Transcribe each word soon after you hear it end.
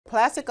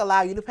plastic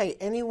allow you to pay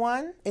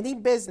anyone, any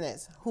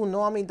business who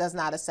normally does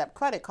not accept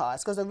credit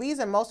cards. Because the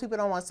reason most people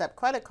don't want to accept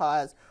credit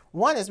cards,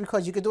 one is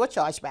because you could do a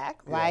chargeback,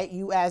 right? Yeah.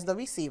 You as the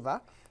receiver,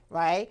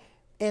 right?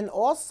 And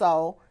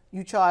also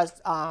you charge,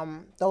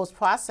 those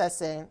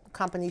processing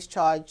companies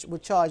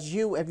would charge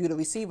you if you're the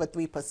receiver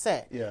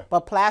 3%. Yeah.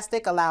 But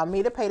plastic allow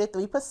me to pay the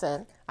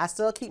 3%. I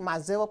still keep my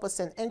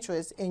 0%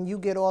 interest and you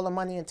get all the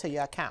money into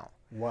your account.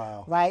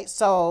 Wow. Right?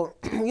 So,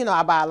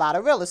 I buy a lot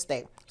of real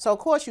estate. So, of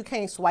course, you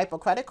can't swipe a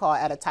credit card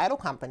at a title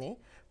company,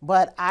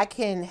 but I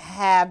can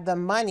have the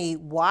money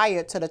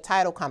wired to the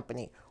title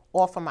company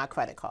or from my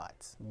credit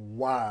cards.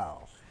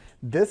 Wow.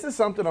 This is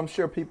something I'm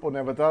sure people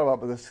never thought about,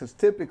 because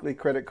typically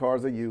credit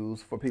cards are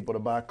used for people to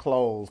buy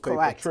clothes, pay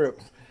for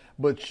trips.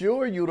 But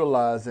you're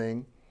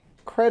utilizing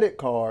credit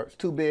cards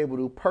to be able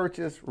to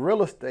purchase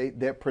real estate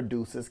that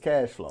produces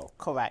cash flow.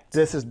 Correct.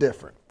 This is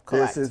different.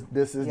 Correct.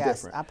 This is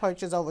different. I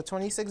purchased over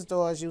 26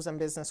 doors using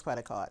business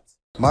credit cards.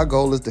 My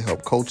goal is to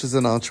help coaches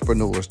and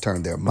entrepreneurs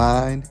turn their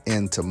mind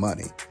into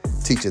money,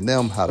 teaching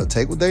them how to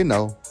take what they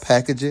know,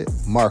 package it,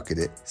 market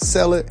it,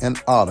 sell it, and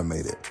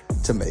automate it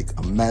to make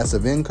a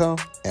massive income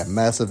and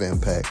massive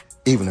impact,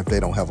 even if they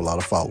don't have a lot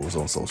of followers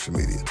on social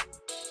media.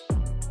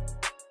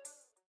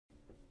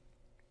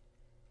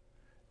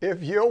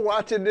 If you're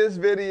watching this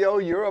video,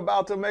 you're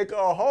about to make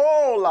a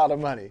whole lot of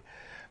money,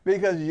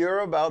 because you're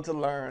about to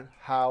learn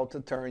how to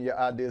turn your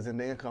ideas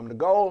into income. The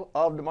goal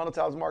of the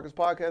Monetize Markets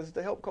podcast is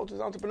to help coaches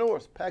and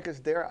entrepreneurs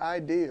package their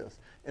ideas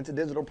into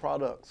digital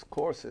products,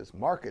 courses,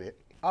 market it,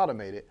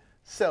 automate it,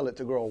 sell it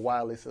to grow a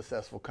wildly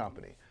successful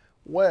company.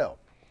 Well,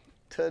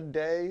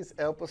 today's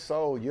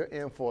episode, you're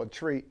in for a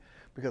treat,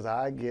 because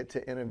I get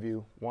to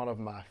interview one of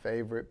my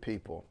favorite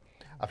people.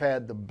 I've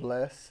had the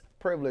blessed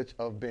privilege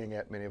of being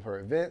at many of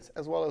her events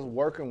as well as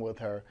working with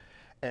her,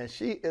 and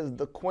she is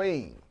the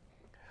queen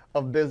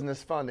of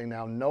business funding.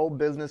 Now, no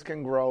business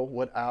can grow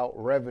without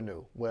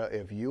revenue. Well,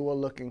 if you are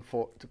looking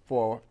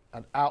for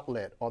an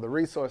outlet or the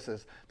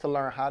resources to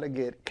learn how to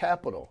get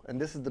capital,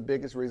 and this is the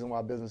biggest reason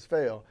why business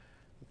fail,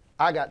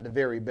 I got the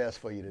very best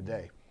for you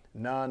today.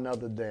 None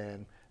other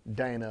than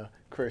Dana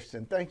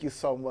Christian. Thank you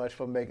so much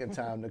for making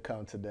time to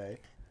come today.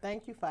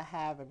 Thank you for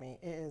having me.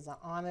 It is an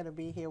honor to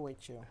be here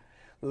with you.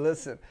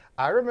 Listen,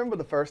 I remember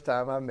the first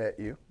time I met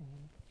you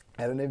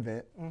at an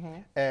event,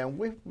 and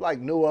we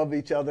knew of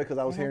each other because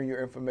I was hearing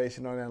your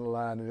information on the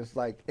line, and it's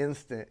like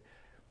instant.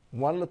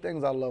 One of the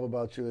things I love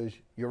about you is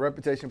your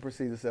reputation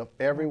precedes itself.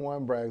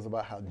 Everyone brags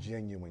about how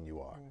genuine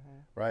you are,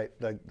 right?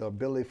 The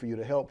ability for you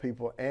to help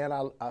people, and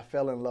I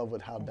fell in love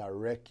with how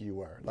direct you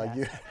were.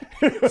 You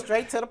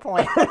straight to the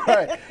point.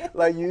 Right.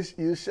 Like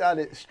you shot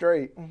it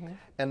straight.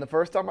 And the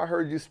first time I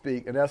heard you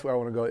speak, and that's where I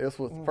want to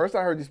go. First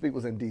time I heard you speak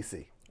was in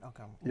D.C.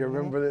 Okay. You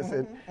remember this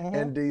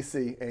in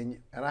D.C. and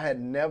I had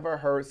never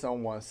heard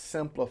someone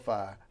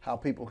simplify how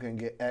people can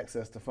get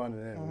access to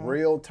funding in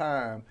real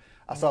time.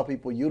 I saw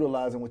people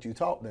utilizing what you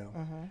taught them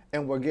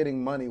and were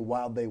getting money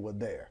while they were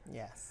there.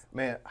 Yes.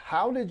 Man,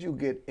 how did you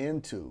get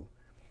into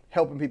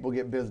helping people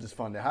get business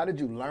funding? How did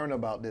you learn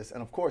about this?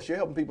 And of course, you're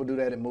helping people do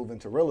that and move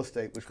into real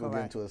estate, which we'll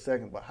get into in a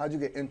second. But how did you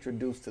get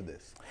introduced to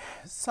this?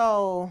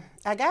 So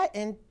I got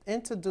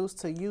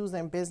introduced to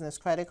using business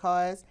credit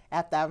cards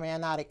after I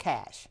ran out of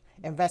cash,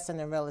 investing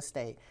in real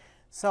estate.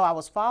 So I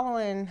was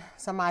following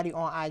somebody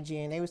on IG,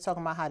 and they was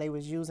talking about how they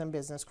was using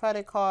business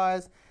credit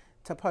cards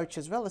to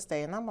purchase real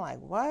estate. And I'm like,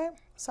 what?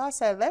 So I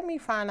said, let me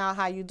find out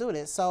how you do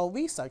this. So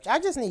research. I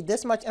just need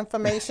this much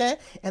information,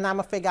 and I'm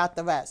going to figure out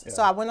the rest. Yeah.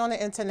 So I went on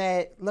the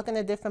internet, looking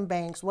at different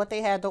banks, what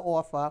they had to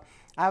offer.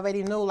 I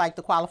already knew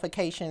the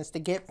qualifications to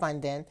get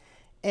funding.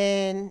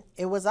 And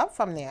it was up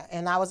from there.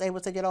 And I was able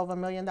to get over $1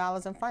 million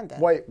in funding.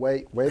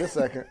 Wait a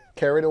second.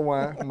 Carry the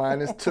one,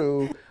 minus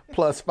 2,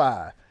 plus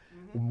 5.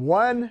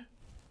 $1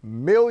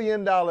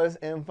 million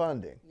in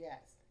funding.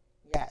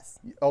 Yes.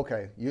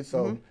 Okay.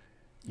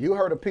 You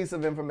heard a piece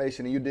of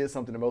information and you did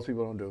something that most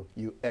people don't do.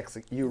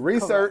 You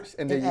researched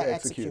and then you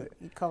executed.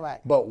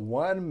 Correct. But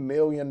 $1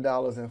 million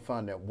in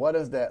funding, what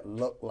does that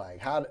look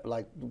like?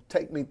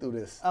 Take me through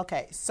this.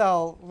 Okay,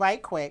 so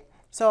right quick.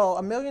 So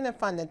 $1 million in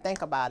funding,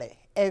 think about it.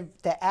 If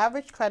the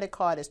average credit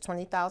card is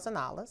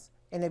 $20,000,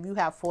 and if you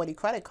have 40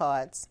 credit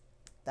cards,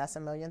 that's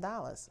 $1 million.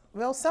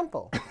 Real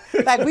simple.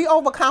 We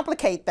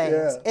overcomplicate things.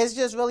 Yeah. It's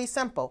just really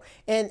simple.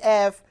 And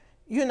if,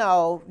 you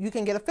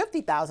can get a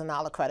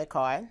 $50,000 credit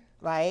card,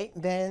 right?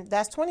 Then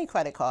that's 20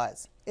 credit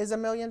cards is $1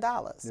 million.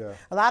 Yeah.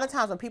 A lot of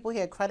times when people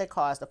hear credit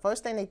cards, the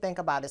first thing they think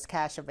about is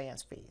cash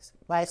advance fees,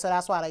 right? So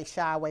that's why they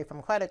shy away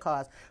from credit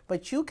cards.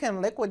 But you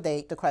can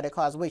liquidate the credit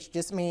cards, which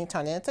just means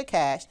turn it into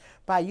cash,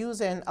 by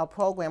using a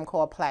program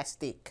called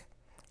Plastique.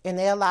 And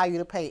they allow you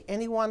to pay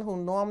anyone who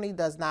normally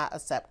does not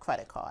accept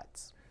credit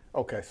cards.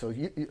 Okay, so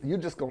you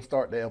just gonna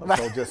start the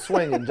episode just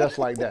swinging just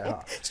like that, huh?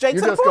 Straight to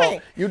the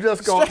point. You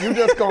just gonna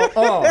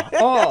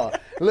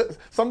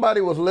Somebody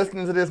was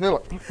listening to this and they're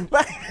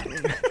like,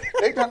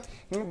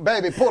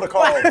 baby, pull the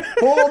car over.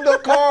 Pull the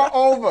car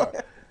over.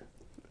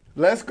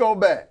 Let's go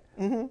back.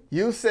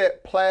 You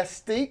said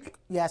Plastique?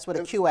 Yes, with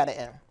a Q at the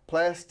end.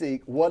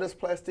 Plastique. What does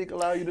Plastique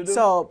allow you to do?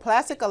 So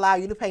Plastic allow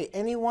you to pay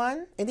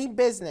anyone, any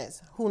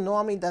business who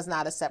normally does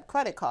not accept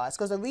credit cards.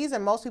 Because the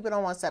reason most people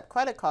don't want to accept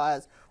credit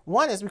cards,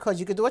 one is because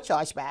you could do a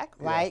chargeback,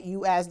 right?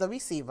 You as the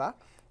receiver,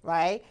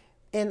 right?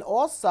 And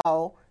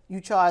also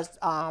you charge,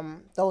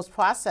 those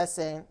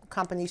processing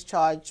companies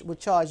would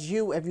charge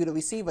you if you're the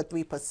receiver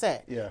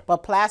 3%. Yeah.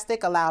 But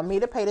Plastic allow me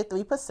to pay the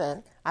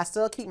 3%. I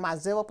still keep my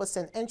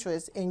 0%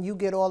 interest and you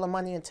get all the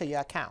money into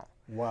your account.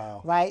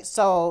 Wow. Right?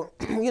 So,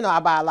 I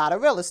buy a lot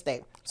of real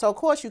estate. So, of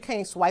course, you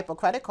can't swipe a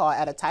credit card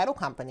at a title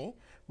company,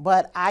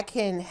 but I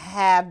can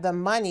have the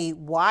money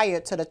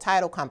wired to the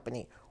title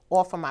company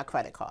or from my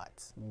credit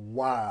cards.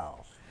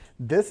 Wow.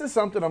 This is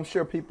something I'm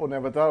sure people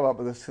never thought about,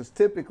 but this is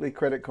typically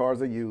credit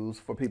cards are used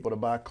for people to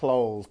buy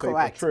clothes, pay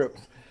for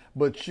trips.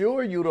 But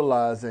you're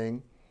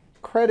utilizing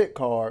credit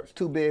cards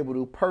to be able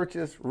to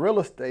purchase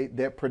real estate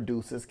that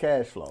produces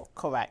cash flow.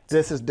 Correct.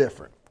 This is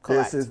different.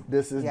 Correct.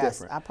 This is yes,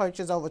 different. I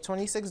purchased over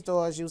 26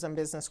 doors using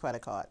business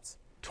credit cards.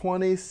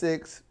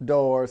 26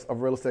 doors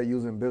of real estate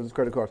using business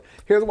credit cards.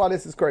 Here's why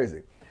this is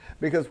crazy.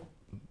 Because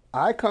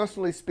I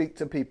constantly speak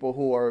to people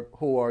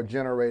who are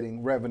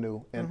generating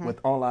revenue with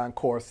online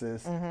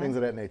courses, things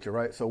of that nature,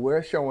 right? So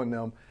we're showing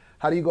them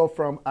how do you go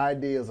from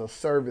ideas or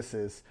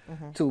services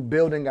to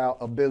building out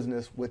a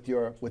business with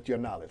your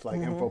knowledge, like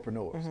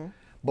infopreneurs.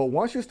 But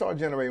once you start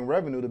generating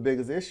revenue, the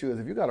biggest issue is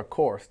if you got a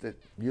course that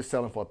you're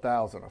selling for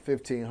 $1,000 or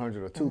 $1,500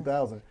 or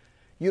 $2,000,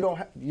 you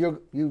don't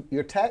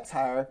your tax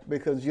higher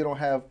because you don't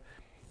have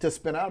to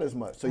spend out as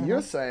much. So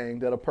you're saying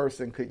that a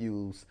person could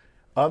use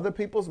other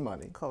people's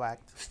money,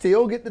 correct,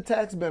 still get the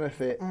tax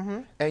benefit,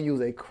 and use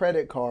a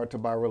credit card to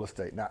buy real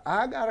estate. Now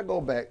I gotta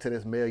go back to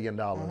this $1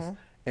 million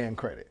in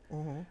credit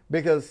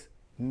because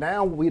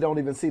now we don't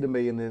even see the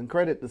million in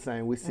credit the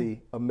same. We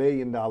see $1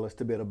 million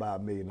to be able to buy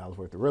 $1 million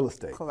worth of real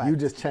estate. Correct. You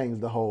just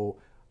changed the whole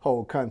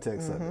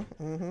context of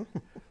it.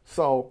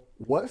 So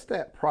what's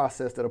that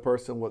process that a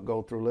person would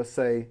go through? Let's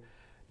say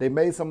they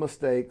made some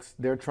mistakes.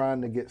 They're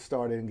trying to get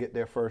started and get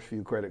their first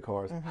few credit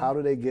cards. How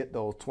do they get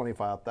those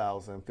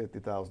 $25,000,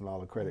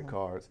 $50,000 credit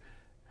cards?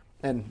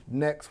 And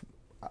next,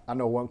 I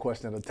know one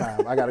question at a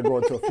time. I got to go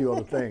into a few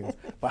other things.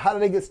 But how do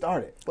they get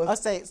started? I'll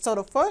say, so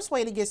the first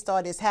way to get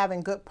started is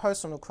having good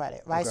personal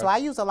credit, right? Okay. So I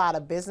use a lot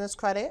of business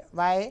credit,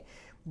 right?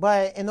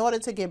 But in order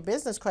to get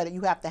business credit,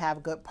 you have to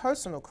have good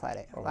personal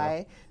credit,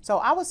 right? So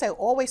I would say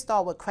always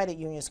start with credit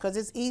unions because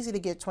it's easy to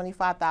get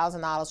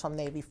 $25,000 from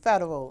Navy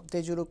Federal,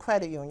 Digital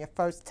Credit Union,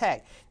 First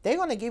Tech. They're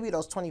going to give you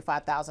those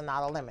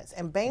 $25,000 limits.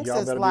 And banks Y'all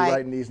is better like, be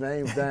writing these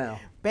names down.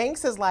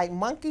 banks is like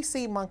monkey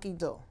see, monkey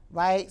do,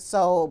 right?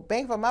 So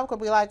Bank of America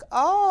will be like,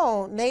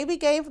 oh, Navy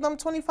gave them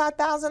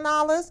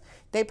 $25,000.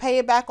 They pay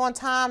it back on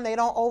time. They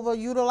don't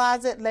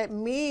overutilize it. Let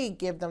me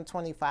give them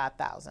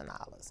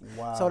 $25,000.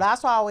 Wow. So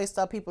that's why I always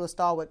tell people to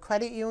start with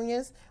credit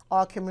unions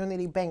or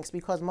community banks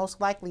because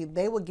most likely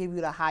they will give you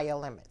the higher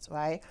limits,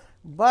 right?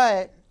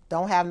 But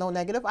don't have no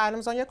negative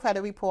items on your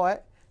credit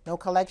report. No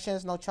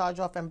collections, no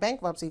charge-off, and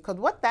bankruptcy. Because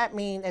what that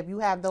means, if you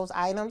have those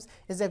items,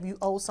 is if you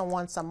owe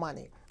someone some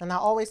money. And I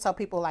always tell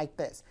people like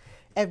this.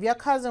 If your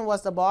cousin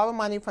was to borrow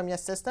money from your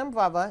sister and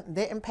brother,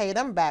 didn't pay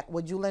them back,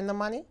 would you lend the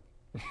money?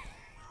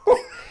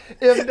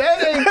 If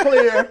that ain't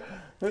clear,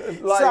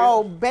 like,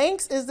 so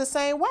banks is the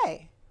same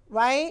way,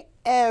 right?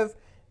 If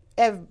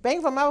Bank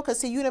of America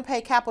see you didn't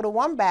pay Capital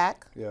One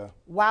back,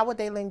 why would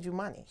they lend you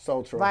money?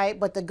 So true. Right?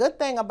 But the good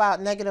thing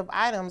about negative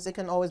items, it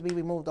can always be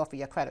removed off of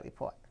your credit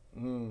report.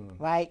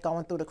 Right?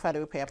 Going through the credit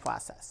repair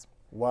process.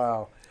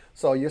 Wow.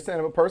 So you're saying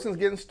if a person's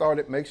getting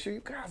started, make sure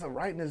you guys are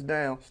writing this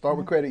down. Start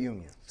with credit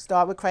unions.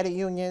 Start with credit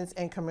unions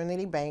and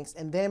community banks,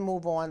 and then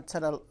move on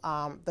to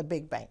the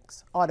big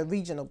banks or the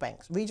regional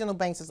banks. Regional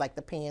banks is like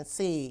the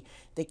PNC,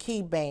 the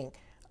Key Bank,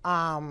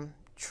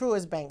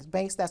 Truist banks,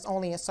 banks that's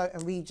only in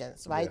certain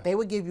regions, right? Yeah. They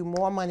would give you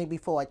more money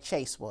before a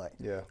Chase would,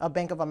 a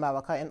Bank of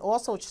America, and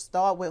also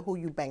start with who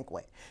you bank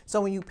with. So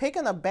when you pick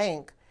in a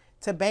bank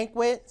to bank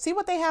with, see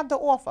what they have to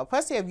offer.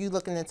 Especially if you're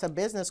looking into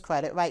business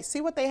credit, right?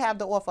 See what they have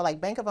to offer. Like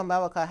Bank of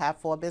America have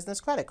 4 business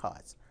credit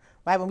cards,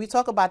 right? When we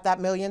talk about that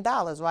 $1 million,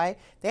 right?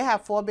 They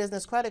have 4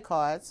 business credit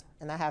cards,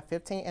 and I have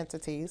 15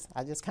 entities.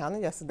 I just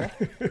counted yesterday.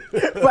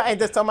 Right,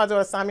 just told my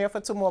daughter to sign me up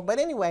for 2 more. But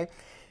anyway,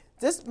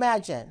 just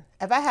imagine,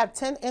 if I have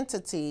 10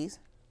 entities,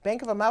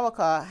 Bank of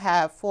America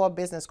have 4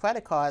 business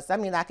credit cards. That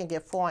means I can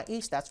get 4 on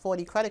each. That's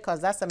 40 credit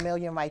cards. That's $1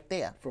 million right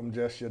there. From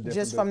just your different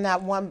Just from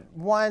that one.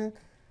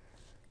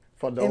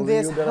 For those of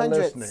you that are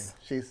listening,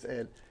 she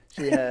said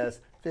she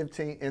has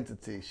 15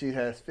 entities. She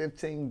has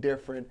 15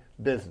 different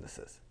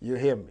businesses. You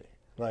hear me?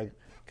 Like,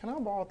 can I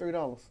borrow $3?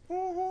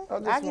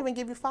 Mm-hmm. I can even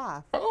give you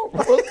 5. Oh,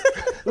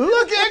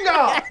 look at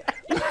God!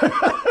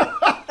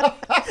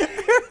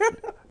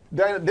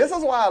 Dana, this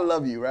is why I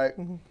love you, right?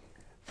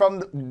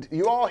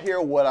 You all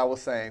hear what I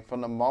was saying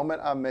from the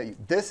moment I met you.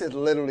 This is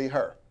literally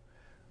her.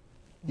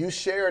 You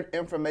shared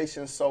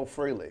information so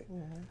freely.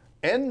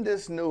 In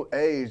this new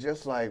age,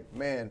 it's like,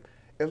 man,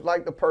 it's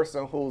like the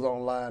person who's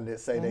online that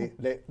say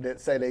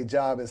that say their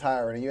job is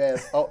hiring, and you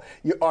ask,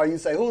 you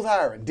say who's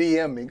hiring?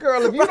 DM me,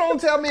 girl. If you don't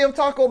tell me if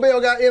Taco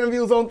Bell got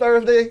interviews on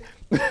Thursday,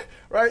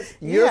 Right?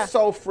 You're Yeah.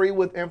 so free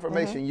with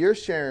information. You're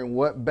sharing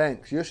what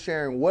banks, you're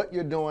sharing what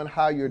you're doing,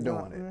 how you're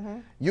doing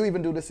it. You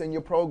even do this in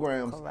your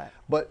programs.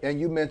 Correct. And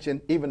you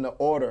mentioned even the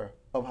order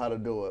of how to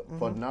do it.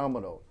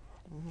 Phenomenal.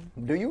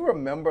 Do you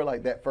remember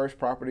like that first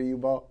property you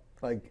bought?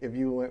 Like if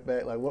you went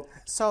back, like what?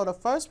 So the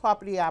first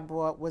property I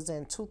bought was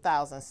in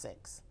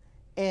 2006.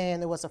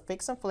 And it was a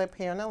fix and flip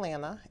here in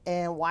Atlanta.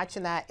 And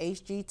watching that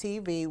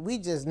HGTV, we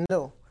just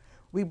knew.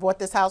 We bought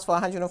this house for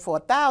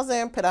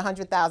 $104,000, put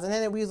 $100,000 in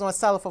it. We was going to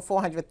sell it for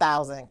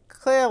 $400,000.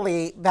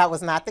 Clearly, that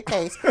was not the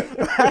case.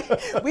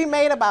 Right? We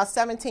made about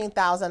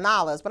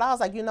 $17,000, but I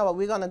was like, you know what?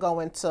 We're going to go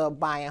into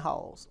buying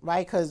homes,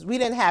 right? Because we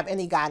didn't have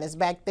any guidance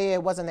back there.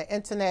 It wasn't the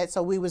internet,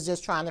 so we was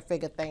just trying to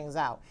figure things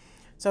out.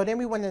 So then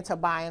we went into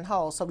buying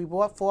whole. So we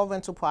bought 4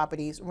 rental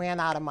properties, ran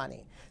out of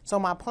money. So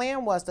my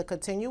plan was to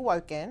continue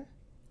working,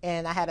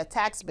 and I had a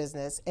tax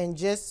business, and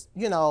just,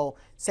 you know,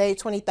 save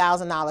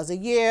 $20,000 a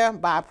year,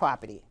 buy a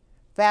property.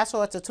 Fast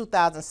forward to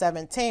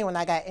 2017 when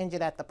I got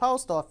injured at the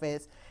post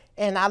office,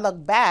 and I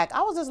look back,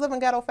 I was just living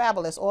ghetto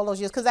fabulous all those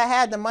years because I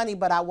had the money,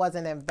 but I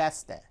wasn't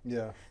investing.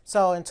 Yeah.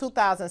 So in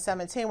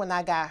 2017 when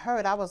I got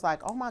hurt, I was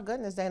like, oh my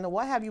goodness, Dana,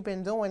 what have you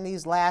been doing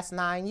these last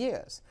 9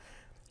 years?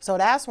 So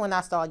that's when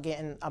I started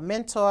getting a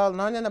mentor,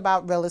 learning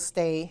about real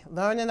estate,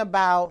 learning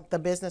about the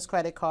business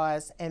credit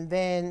cards, and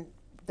then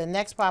the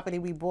next property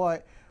we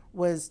bought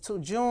was to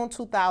June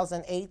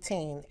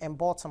 2018 in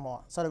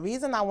Baltimore. So the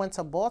reason I went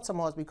to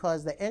Baltimore is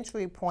because the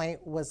entry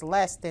point was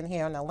less than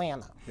here in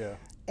Atlanta. Yeah.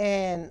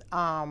 And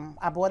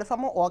I bought it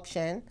from an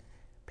auction,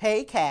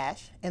 paid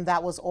cash, and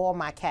that was all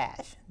my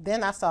cash.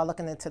 Then I started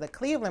looking into the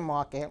Cleveland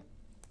market.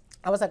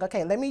 I was like,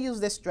 okay, let me use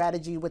this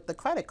strategy with the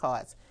credit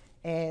cards.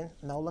 And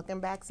no looking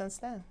back since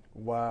then.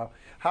 Wow.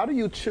 How do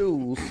you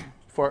choose,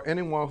 for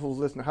anyone who's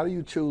listening, how do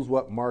you choose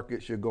what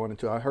markets you're going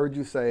into? I heard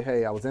you say,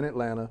 hey, I was in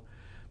Atlanta.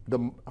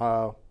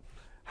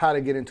 How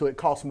to get into it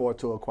costs more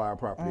to acquire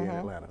property in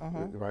Atlanta,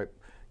 right?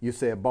 You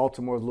said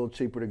Baltimore is a little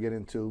cheaper to get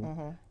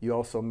into. You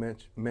also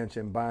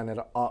mentioned buying at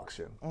an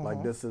auction.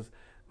 Like this is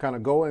kind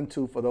of go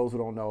into, for those who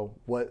don't know,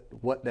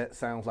 what that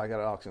sounds like at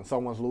an auction.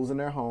 Someone's losing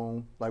their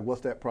home. Like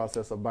what's that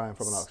process of buying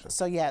from an auction?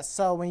 So yes,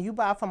 so when you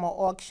buy from an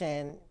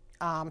auction,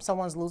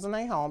 someone's losing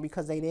their home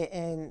because they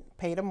didn't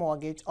pay the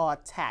mortgage or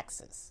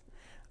taxes.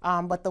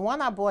 But the one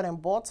I bought in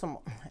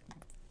Baltimore,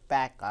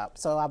 back up.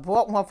 So I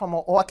bought one from an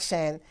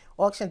auction,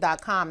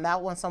 auction.com.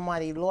 That when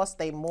somebody lost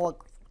their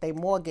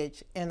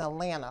mortgage in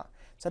Atlanta.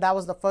 So that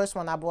was the first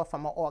one I bought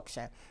from an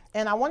auction.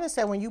 And I want to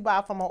say when you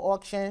buy from an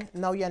auction,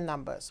 know your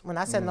numbers. When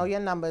I said know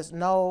your numbers,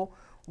 know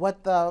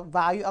what the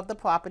value of the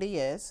property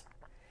is.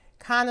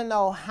 Kind of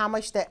know how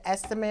much the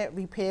estimate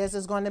repairs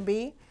is going to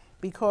be,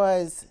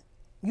 because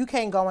you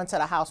can't go into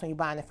the house when you're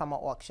buying it from an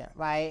auction,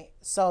 right?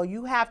 So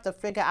you have to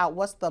figure out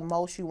what's the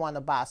most you want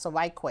to buy. So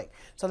right quick.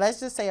 So let's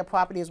just say a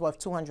property is worth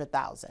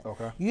 $200,000.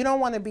 Okay. You don't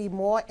want to be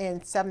more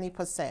in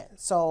 70%.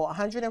 So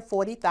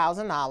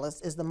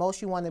 $140,000 is the most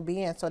you want to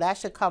be in. So that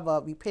should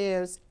cover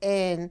repairs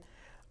and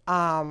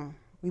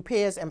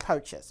purchase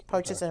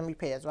and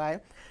repairs,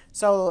 right?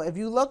 So if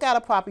you look at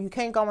a property, you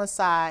can't go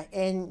inside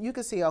and you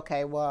can see,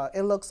 okay, well,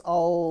 it looks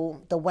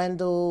old, the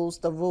windows,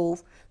 the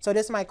roof. So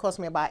this might cost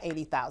me about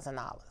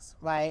 $80,000,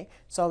 right?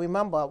 So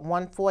remember,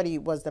 140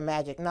 was the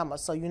magic number.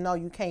 So you know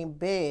you can't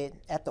bid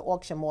at the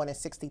auction more than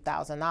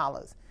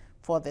 $60,000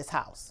 for this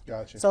house.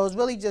 Gotcha. So it's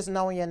really just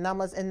knowing your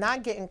numbers and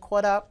not getting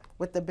caught up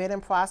with the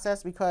bidding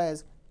process,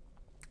 because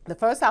the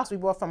first house we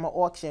bought from an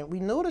auction, we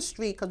knew the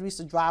street because we used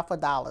to drive for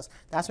dollars.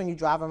 That's when you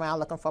drive around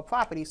looking for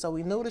property. So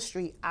we knew the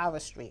street, our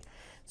street.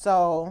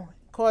 So,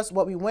 of course,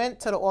 what we went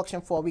to the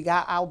auction for, we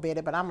got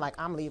outbidded, but I'm like,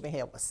 I'm leaving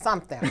here with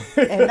something.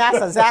 And that's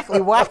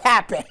exactly what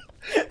happened.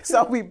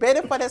 So we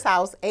bidded for this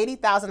house,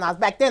 $80,000.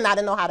 Back then, I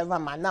didn't know how to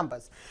run my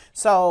numbers.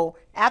 So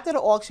after the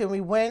auction,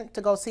 we went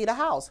to go see the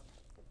house.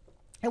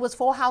 It was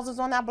 4 houses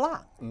on that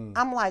block.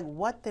 I'm like,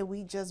 what did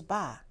we just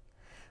buy?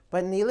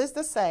 But needless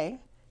to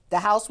say, the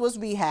house was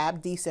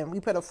rehabbed, decent.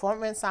 We put a front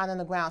rent sign on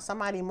the ground.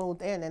 Somebody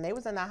moved in, and they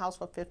was in that house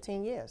for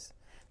 15 years.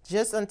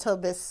 Just until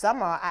this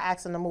summer, I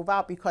asked them to move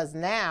out, because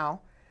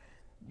now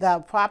the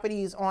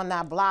properties on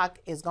that block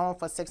is going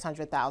for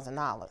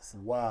 $600,000.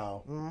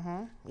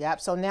 Wow.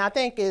 Yep. So now I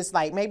think it's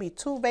like maybe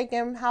 2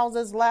 vacant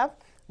houses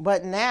left,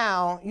 but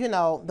now, you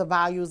know, the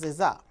values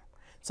is up.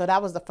 So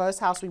that was the first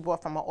house we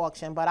bought from an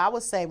auction. But I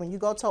would say when you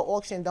go to an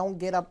auction, don't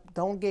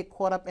get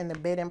caught up in the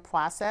bidding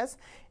process,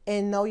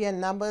 and know your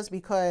numbers,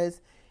 because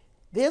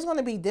there's going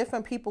to be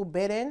different people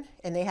bidding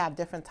and they have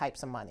different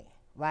types of money.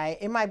 Right?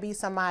 It might be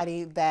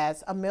somebody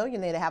that's a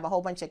millionaire to have a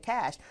whole bunch of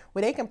cash,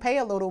 where they can pay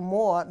a little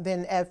more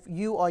than if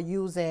you are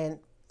using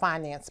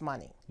finance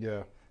money.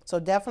 Yeah. So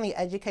definitely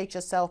educate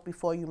yourself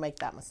before you make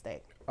that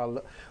mistake.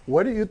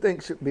 What do you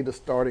think should be the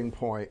starting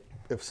point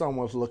if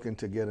someone's looking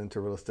to get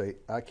into real estate?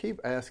 I keep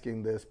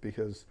asking this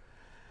because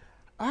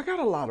I got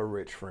a lot of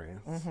rich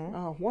friends.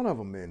 One of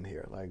them in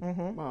here, like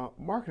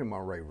Marketing my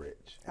Ray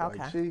Rich.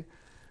 Okay.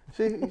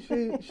 Like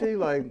she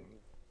like,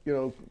 you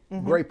know,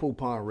 Grey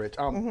Poupon rich.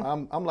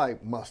 I'm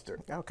like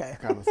mustard. Okay.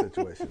 Kind of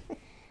situation.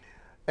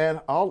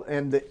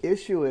 And the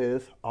issue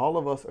is all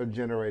of us are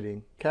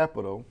generating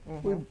capital.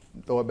 We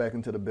throw it back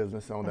into the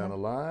business on down the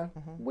line.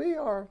 We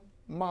are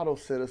model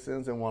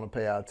citizens and want to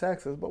pay our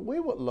taxes, but we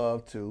would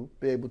love to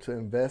be able to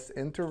invest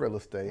into real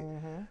estate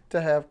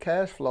to have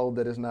cash flow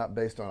that is not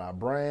based on our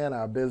brand,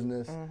 our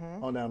business,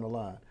 on down the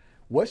line.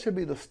 What should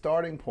be the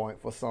starting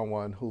point for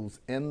someone who's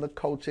in the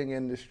coaching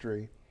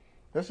industry?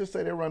 Let's just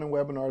say they're running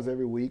webinars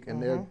every week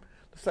and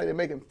let's say they're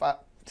making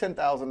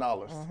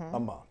 $10,000 a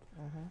month.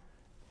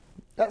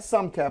 That's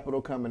some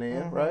capital coming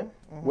in, right?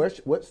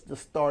 What's the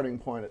starting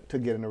point to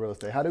get into real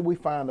estate? How do we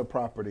find a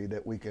property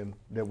that we can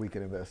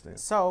invest in?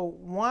 So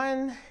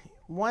one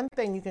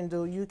thing you can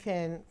do, you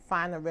can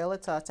find a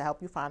realtor to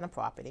help you find a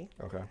property.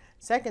 Okay.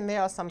 Second,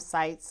 there are some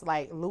sites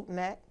like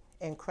LoopNet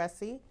and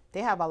Cressy.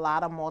 They have a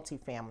lot of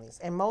multifamilies,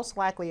 and most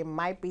likely it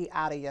might be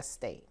out of your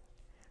state,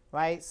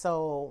 right?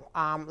 So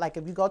like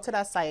if you go to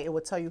that site, it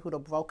will tell you who the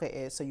broker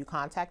is. So you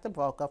contact the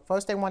broker.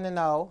 First, they want to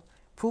know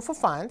proof of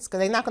funds, because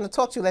they're not going to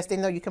talk to you unless they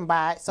know you can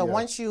buy it. So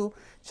once you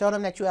show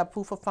them that you have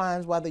proof of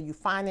funds, whether you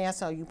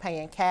finance or you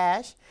pay in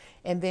cash,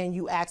 and then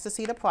you ask to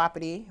see the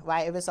property,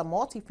 right? If it's a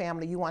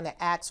multifamily, you want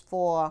to ask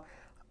for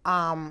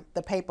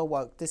the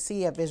paperwork to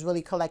see if it's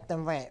really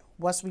collecting rent,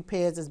 what's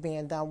repairs is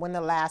being done, when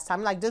the last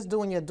time, like just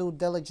doing your due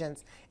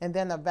diligence and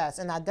then invest.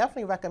 And I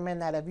definitely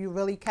recommend that if you're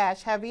really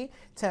cash heavy,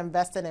 to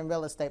invest it in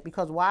real estate,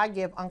 because why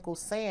give Uncle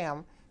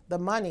Sam the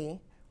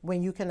money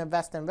when you can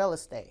invest in real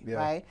estate,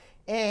 right?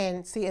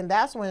 And see, and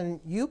that's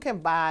when you can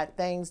buy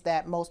things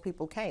that most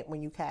people can't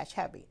when you cash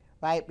heavy,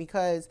 right?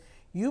 Because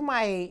you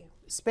might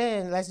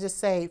spend, let's just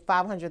say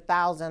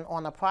 $500,000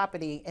 on a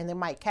property, and it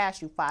might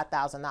cash you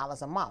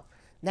 $5,000 a month.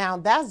 Now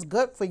that's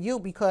good for you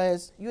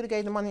because you would have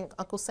gave the money to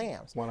Uncle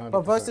Sam's. 100%.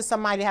 But versus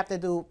somebody have to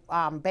do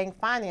bank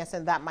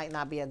financing, that might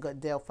not be a good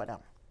deal for them.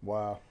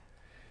 Wow.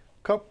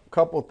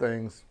 Couple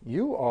things.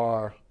 You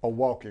are a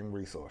walking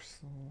resource.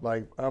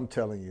 Like I'm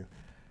telling you.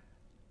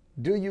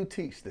 Do you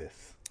teach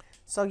this?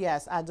 So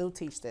yes, I do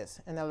teach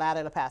this in the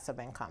Ladder to Passive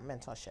Income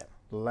Mentorship.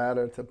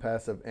 Ladder to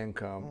Passive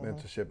Income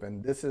Mentorship.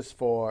 And this is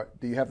for,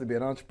 do you have to be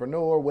an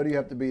entrepreneur? What do you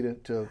have to be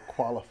to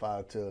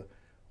qualify to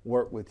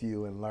work with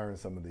you and learn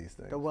some of these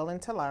things? They're willing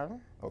to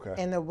learn. Okay.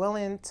 And they're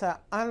willing to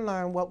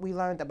unlearn what we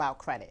learned about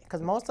credit.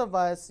 Because most of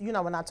us, you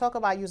know, when I talk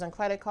about using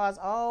credit cards,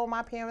 oh,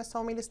 my parents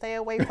told me to stay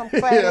away from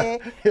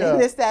credit,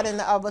 and this, that, and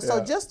the other.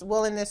 So just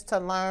willingness to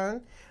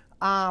learn,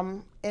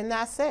 and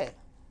that's it.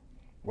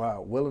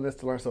 Wow, willingness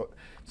to learn. So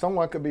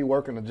someone could be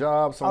working a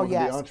job, someone could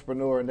be an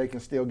entrepreneur, and they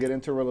can still get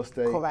into real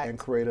estate and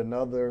create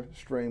another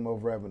stream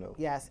of revenue.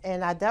 Yes,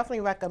 and I definitely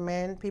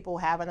recommend people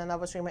having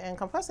another stream of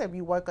income, especially if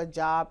you work a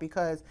job,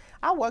 because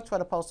I worked for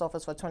the post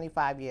office for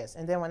 25 years.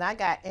 And then when I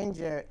got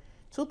injured,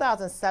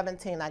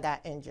 2017 I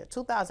got injured.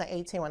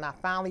 2018 when I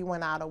finally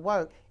went out of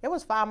work, it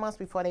was 5 months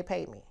before they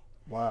paid me.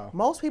 Wow.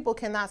 Most people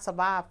cannot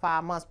survive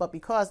 5 months, but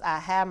because I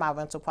had my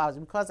rental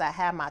properties, because I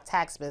had my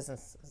tax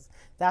businesses,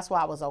 that's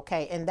why I was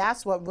okay. And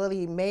that's what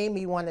really made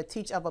me want to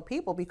teach other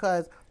people,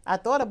 because I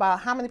thought about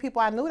how many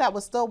people I knew that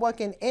was still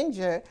working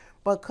injured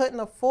but couldn't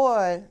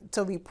afford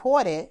to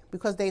report it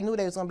because they knew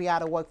they was going to be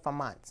out of work for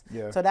months.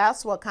 Yeah. So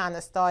that's what kind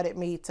of started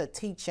me to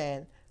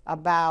teaching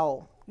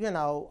about, you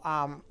know,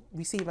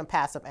 receiving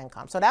passive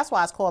income. So that's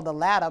why it's called the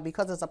ladder,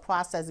 because it's a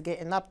process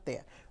getting up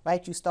there,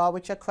 right? You start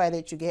with your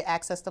credit, you get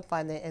access to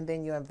funding, and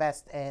then you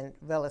invest in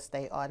real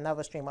estate or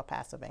another stream of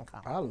passive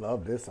income. I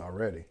love this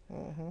already.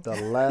 The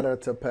ladder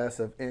to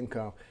passive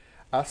income.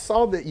 I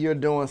saw that you're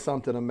doing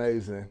something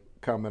amazing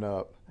coming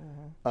up,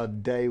 a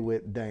day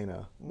with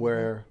Dana,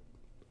 where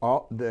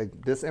all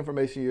this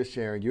information you're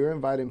sharing, you're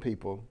inviting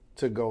people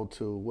to go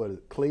to, what is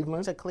it,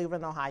 Cleveland? To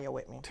Cleveland, Ohio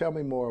with me. Tell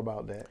me more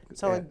about that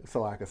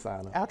so I can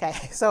sign up. Okay,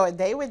 so a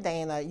day with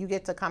Dana, you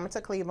get to come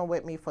into Cleveland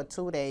with me for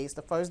 2 days.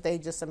 The first day,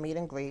 just a meet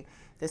and greet.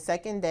 The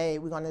second day,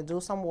 we're going to do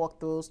some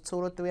walkthroughs,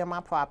 2 to 3 of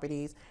my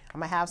properties. I'm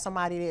going to have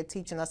somebody there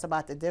teaching us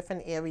about the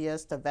different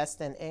areas to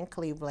invest in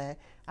Cleveland.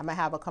 I'm going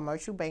to have a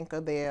commercial banker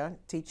there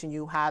teaching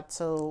you how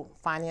to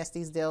finance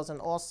these deals. And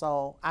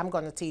also, I'm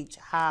going to teach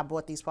how I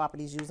bought these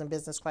properties using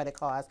business credit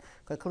cards,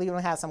 because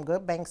Cleveland has some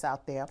good banks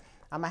out there.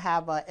 I'm going to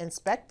have an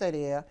inspector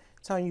there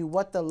telling you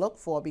what to look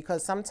for,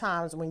 because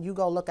sometimes when you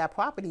go look at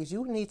properties,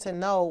 you need to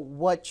know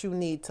what you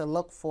need to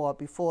look for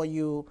before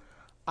you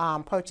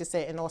purchase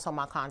it. And also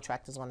my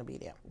contract is going to be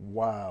there.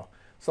 Wow.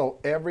 So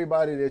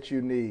everybody that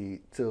you need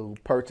to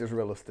purchase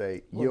real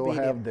estate, you'll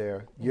have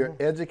there. You're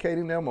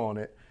educating them on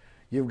it.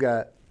 You've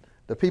got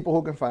the people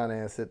who can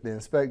finance it, the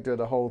inspector,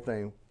 the whole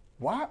thing.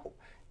 Why?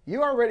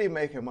 You're already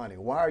making money.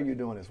 Why are you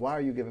doing this? Why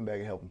are you giving back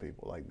and helping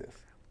people like this?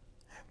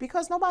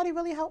 Because nobody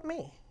really helped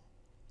me.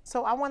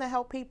 So I want to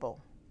help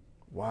people.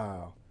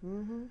 Wow.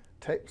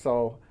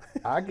 So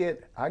I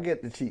get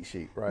the cheat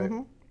sheet, right?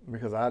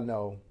 Because I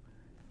know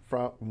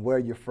from where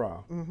you're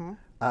from.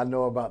 I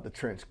know about the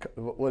trench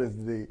coat. What is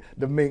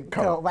the mink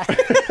coat? Right.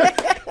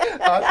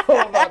 I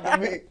know about the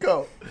mink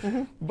coat.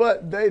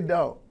 But they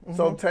don't.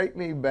 So take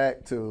me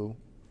back to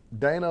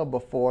Dana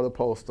before the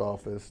post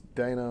office,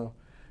 Dana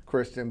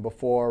Christian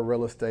before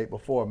real estate,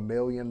 before $1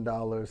 million,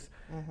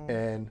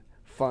 and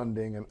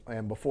funding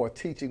and before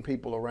teaching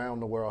people around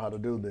the world how to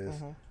do this,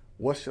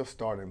 what's your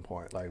starting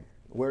point? Like,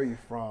 where are you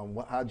from?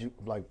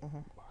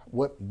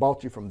 What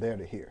brought you from there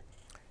to here?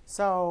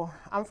 So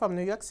I'm from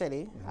New York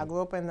City. I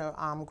grew up in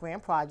the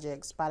Grand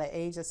Projects. By the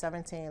age of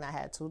 17, I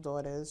had 2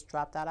 daughters,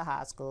 dropped out of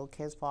high school,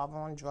 kids' father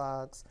on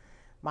drugs.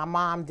 My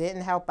mom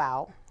didn't help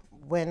out.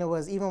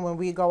 Even when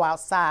we go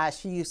outside,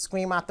 she used to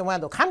scream out the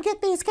window, "Come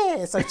get these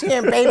kids." So she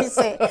didn't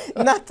babysit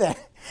nothing,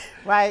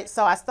 right?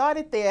 So I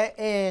started there,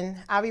 and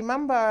I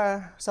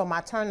remember, so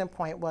my turning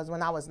point was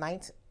when I was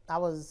 19, I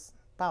was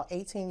about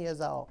 18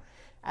 years old.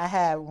 I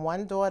had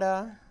one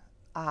daughter,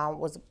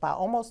 was about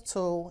almost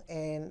 2,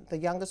 and the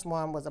youngest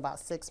one was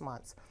about 6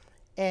 months.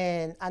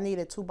 And I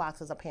needed 2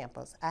 boxes of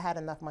Pampers. I had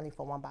enough money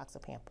for 1 box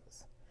of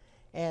Pampers.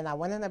 And I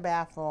went in the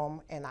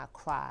bathroom and I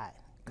cried.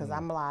 Because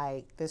I'm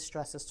like, this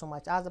stress is too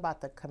much. I was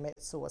about to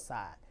commit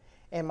suicide.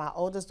 And my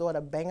oldest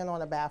daughter banging on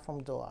the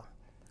bathroom door.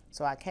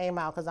 So I came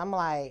out because I'm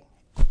like,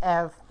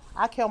 if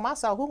I kill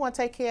myself, who going to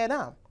take care of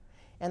them?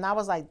 And I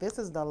was like, this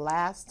is the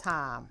last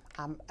time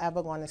I'm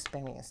ever going to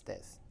experience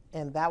this.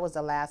 And that was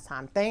the last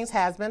time. Things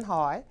has been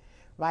hard,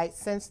 right,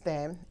 since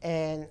then.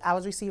 And I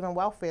was receiving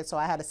welfare. So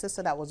I had a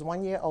sister that was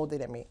 1 year older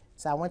than me.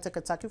 So I went to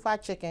Kentucky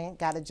Fried Chicken,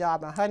 got a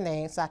job in her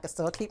name so I could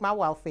still keep my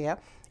welfare.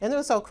 And it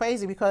was so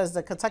crazy because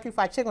the Kentucky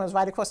Fried Chicken was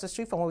right across the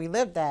street from where we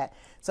lived at.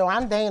 So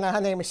I'm Dana, her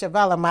name is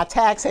Shavella. My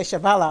tag says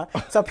Shavella.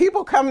 So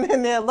people coming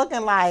in there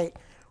looking like,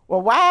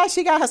 well, why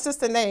she got her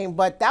sister name?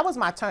 But that was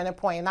my turning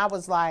point. And I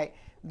was like,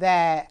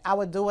 that I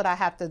would do what I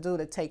have to do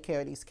to take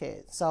care of these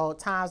kids. So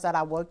times that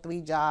I worked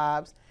 3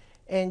 jobs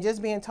and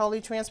just being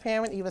totally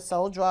transparent, even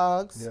sold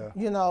drugs,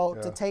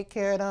 to take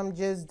care of them,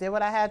 just did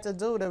what I had to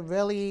do to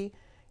really,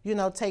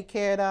 take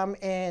care of them.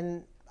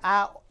 And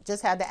I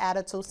just had the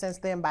attitude since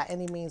then, by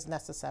any means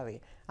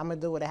necessary, I'm going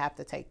to do what I have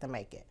to take to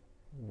make it.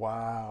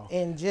 Wow.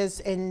 And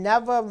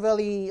never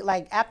really,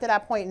 after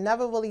that point,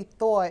 never really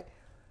thought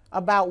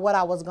about what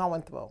I was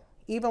going through.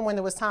 Even when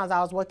there was times I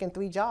was working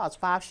 3 jobs,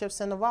 5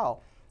 shifts in a row.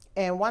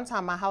 And one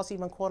time my house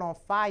even caught on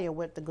fire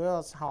with the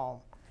girls'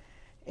 home.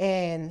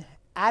 And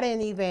I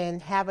didn't even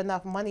have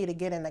enough money to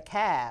get in a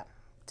cab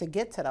to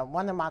get to them.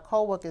 One of my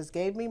coworkers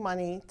gave me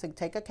money to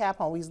take a cab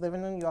home. We was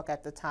living in New York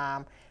at the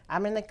time.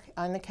 I'm in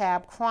the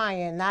cab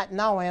crying, not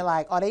knowing,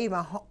 are they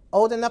even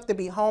old enough to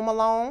be home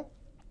alone?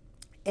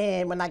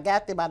 And when I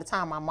got there, by the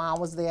time my mom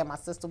was there, my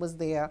sister was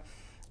there.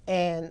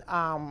 And,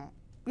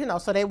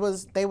 so they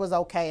was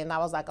okay. And I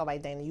was like, all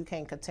right, Dana, you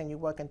can't continue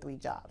working 3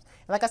 jobs.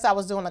 And like I said, I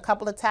was doing a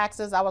couple of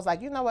taxes. I was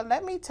like, you know what,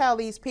 let me tell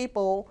these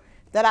people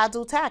that I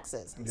do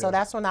taxes. Yeah. So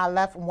that's when I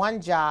left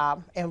 1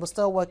 job and was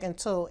still working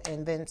 2,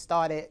 and then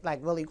started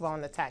really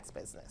growing the tax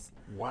business.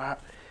 Wow.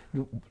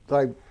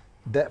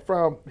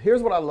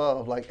 Here's what I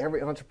love.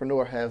 Every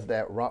entrepreneur has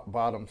that rock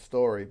bottom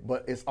story,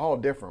 but it's all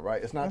different,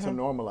 right? It's not to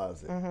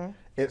normalize it.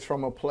 It's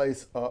from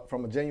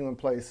a genuine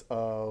place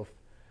of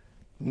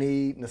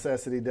need,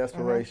 necessity,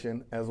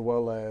 desperation, as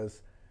well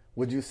as,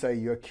 would you say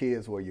your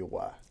kids were your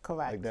why?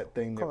 Correct. That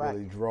thing that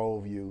really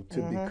drove you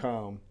to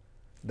become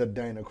the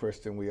Dana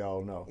Christian we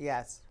all know.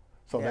 Yes.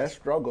 So that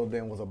struggle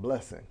then was a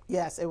blessing.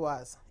 Yes, it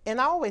was. And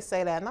I always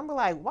say that, and I'm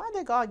like, why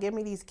did God give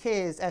me these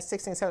kids at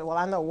 16, 17? Well,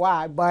 I know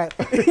why, but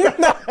why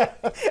did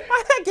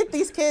I get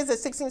these kids at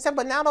 16, 17?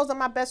 But now those are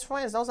my best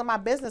friends. Those are my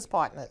business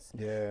partners.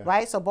 Yeah.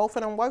 Right? So both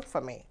of them work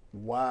for me.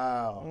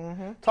 Wow.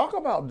 Talk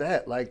about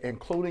that,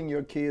 including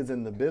your kids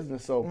in the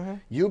business. So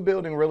you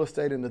building real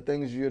estate and the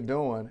things you're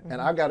doing,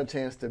 and I got a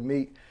chance to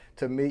meet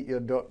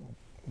your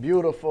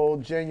beautiful,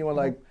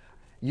 genuine,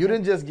 you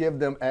didn't just give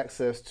them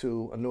access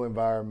to a new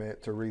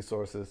environment, to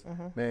resources.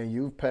 Man,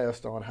 you've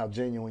passed on how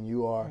genuine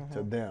you are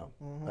to them.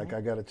 I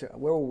got a chance.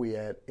 Where were we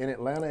at? In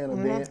Atlanta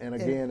and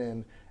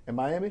again in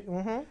Miami?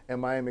 In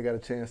Miami, got a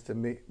chance to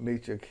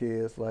meet your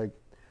kids.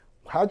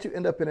 How'd you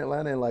end up in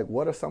Atlanta, and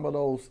what are some of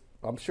those?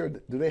 I'm sure,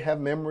 do they have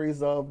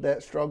memories of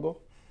that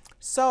struggle?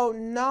 So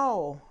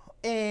no,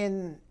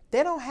 and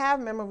they don't have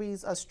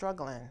memories of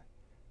struggling.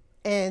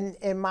 And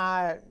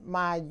my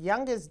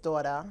youngest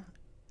daughter,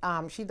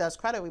 she does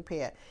credit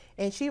repair,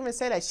 and she even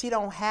said that she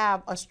don't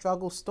have a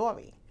struggle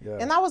story. Yeah.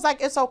 And I was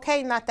like, it's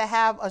okay not to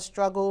have a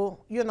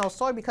struggle,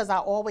 story, because I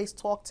always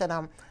talk to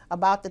them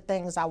about the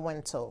things I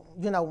went through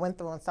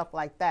and stuff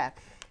like that.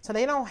 So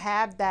they don't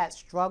have that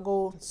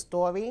struggle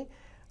story.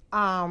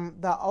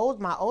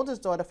 My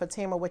oldest daughter,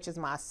 Fatima, which is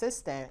my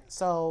assistant.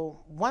 So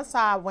once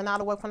I went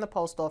out of work from the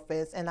post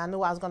office and I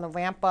knew I was going to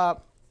ramp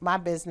up my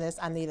business,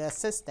 I needed an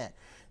assistant.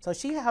 So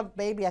her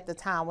baby at the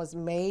time was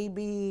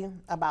maybe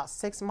about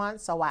 6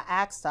 months. So I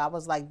asked her, I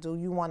was like, do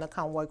you want to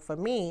come work for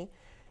me,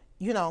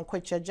 and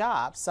quit your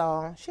job?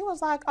 So she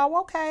was like, oh,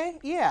 okay,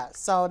 yeah.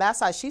 So that's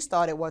how she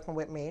started working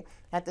with me.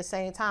 At the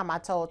same time, I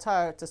told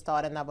her to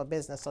start another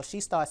business. So she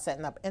started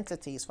setting up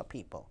entities for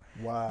people.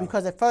 Wow.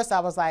 Because at first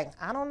I was like,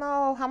 I don't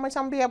know how much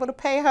I'm going to be able to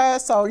pay her.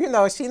 So,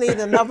 she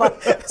needed another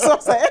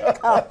source of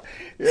income.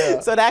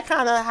 Yeah. So that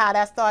kind of how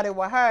that started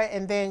with her.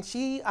 And then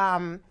she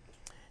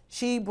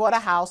bought a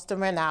house to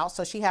rent out,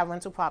 so she had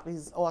rental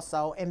properties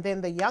also. And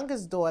then the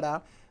youngest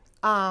daughter,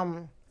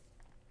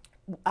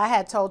 I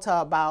had told her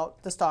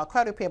about the Star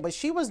Credit Repair, but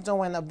she was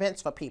doing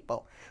events for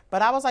people.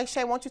 But I was like,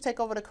 Shay, why don't you take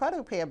over the credit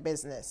repair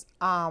business?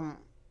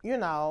 You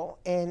know,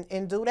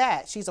 and do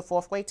that. She's a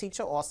 4th grade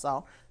teacher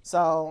also.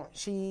 So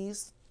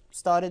she's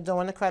started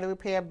doing the credit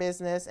repair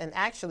business. And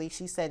actually,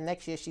 she said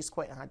next year she's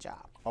quitting her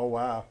job. Oh,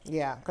 wow.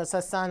 Yeah, because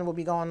her son will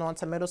be going on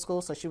to middle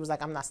school. So she was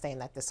like, I'm not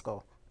staying at this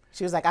school.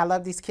 She was like, I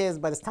love these kids,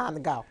 but it's time to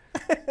go.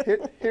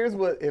 Here's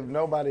what, if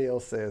nobody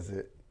else says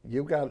it,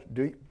 you got to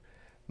do.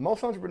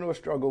 Most entrepreneurs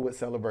struggle with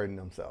celebrating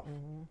themselves,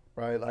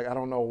 right? Like, I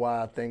don't know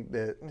why I think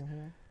that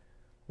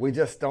we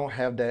just don't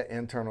have that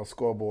internal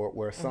scoreboard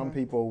where some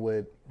people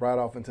would ride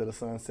off into the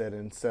sunset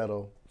and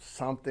settle.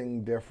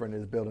 Something different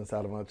is built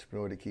inside of an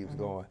entrepreneur that keeps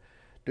going.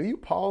 Do you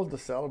pause to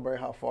celebrate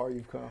how far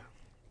you've come?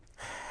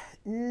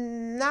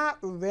 Not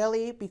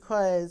really,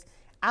 because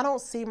I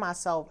don't see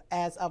myself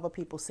as other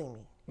people see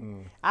me.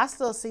 I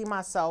still see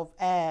myself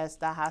as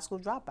the high school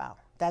dropout,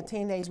 that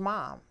teenage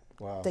mom,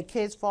 the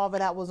kid's father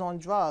that was on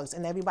drugs,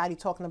 and everybody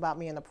talking about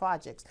me in the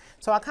projects.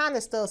 So I kind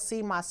of still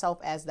see myself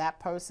as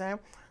that person.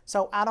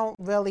 So I don't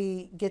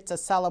really get to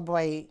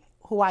celebrate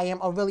who I am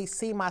or really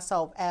see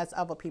myself as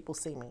other people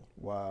see me.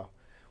 Wow.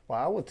 Well,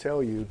 I will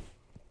tell you,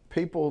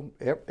 people,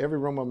 every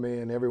room I'm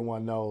in,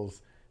 everyone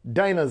knows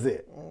Dana's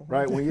it,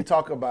 right? When you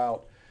talk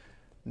about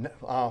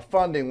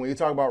funding, when you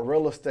talk about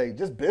real estate,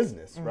 just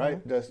business,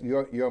 right? Just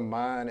your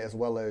mind as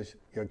well as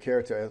your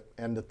character.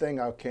 And the thing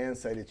I can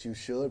say that you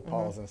should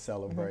pause and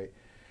celebrate,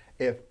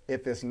 if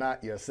it's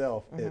not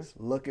yourself, is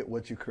look at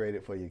what you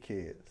created for your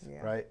kids,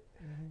 right?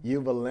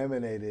 You've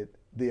eliminated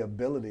the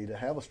ability to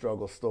have a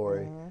struggle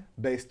story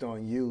based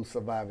on you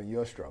surviving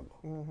your struggle.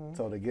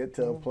 So to get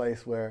to a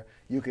place where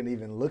you can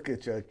even look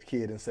at your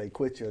kid and say,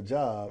 quit your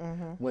job,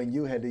 when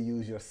you had to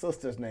use your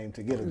sister's name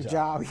to get a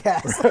job.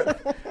 Yes.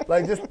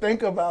 Like, just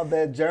think about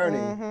that journey.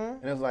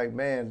 And it's like,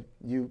 man,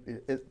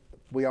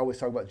 we always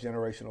talk about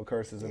generational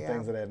curses and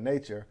things of that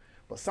nature.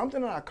 But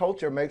something in our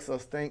culture makes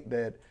us think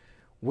that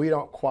we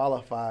don't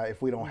qualify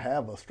if we don't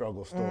have a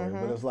struggle story.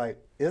 But it's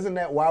like, isn't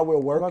that why we're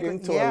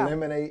working to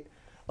eliminate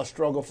a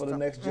struggle for the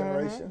next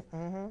generation?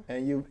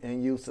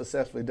 And you've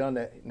successfully done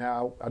that.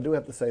 Now, I do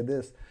have to say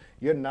this.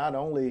 You're not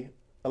only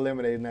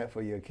eliminating that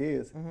for your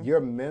kids,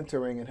 you're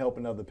mentoring and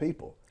helping other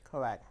people.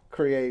 Correct.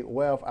 Create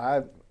wealth.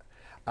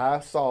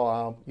 I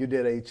saw you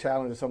did a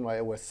challenge or something like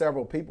that where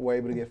several people were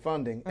able to get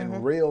funding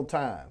in real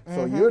time.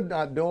 So you're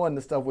not doing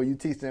the stuff where you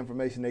teach the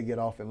information, they get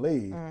off and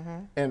leave.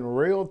 In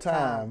real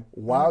time,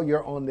 while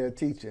you're on there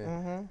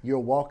teaching, you're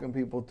walking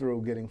people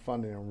through getting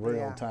funding in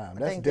real time.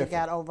 That's I think different. they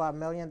got over $1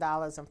 million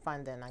in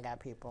funding. I got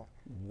people.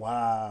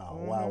 Wow,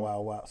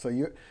 wow. So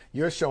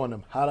you're showing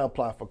them how to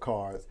apply for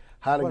cards,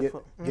 how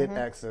to get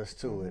access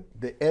to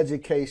it, the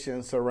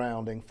education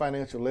surrounding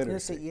financial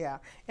literacy. Yeah,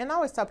 and I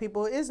always tell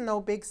people, it's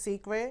no big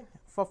secret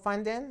for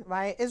funding,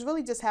 right? It's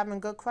really just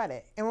having good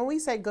credit. And when we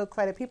say good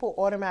credit, people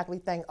automatically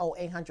think, oh,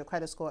 800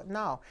 credit score.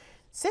 No,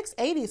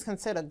 680 is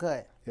considered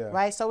good,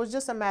 right? So it's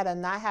just a matter of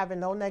not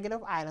having no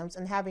negative items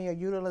and having your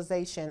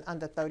utilization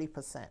under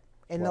 30%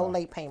 and no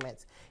late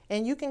payments.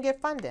 And you can get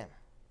funding.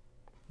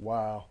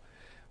 Wow.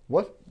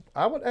 What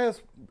I would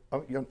ask,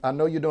 I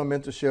know you're doing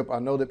mentorship. I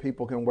know that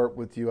people can work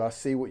with you. I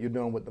see what you're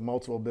doing with the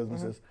multiple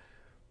businesses.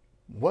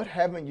 What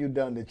haven't you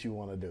done that you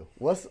want to do?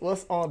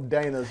 What's on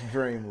Dana's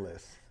dream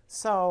list?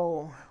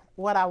 So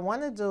what I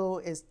want to do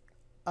is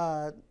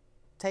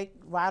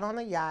ride on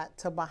a yacht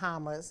to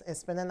Bahamas and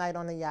spend the night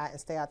on the yacht and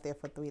stay out there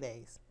for 3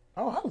 days.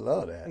 Oh, I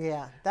love that.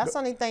 Yeah, that's the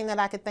only thing that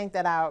I could think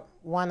that I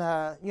want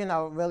to,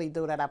 really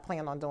do that I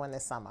plan on doing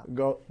this summer.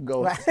 Go.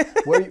 Right.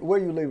 Where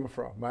you leaving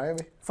from?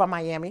 Miami? From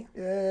Miami.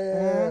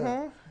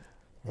 Yeah.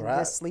 And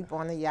just sleep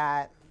on the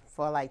yacht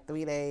for like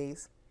 3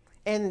 days.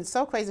 And it's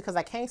so crazy because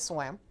I can't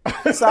swim.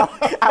 So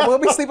I will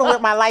be sleeping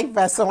with my life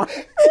vest on.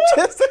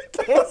 Just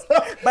in case.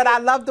 But I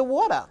love the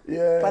water.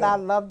 Yeah. But I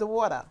love the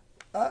water.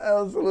 I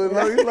absolutely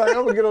love it. You're like, I'm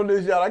going to get on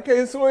this yacht. I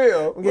can't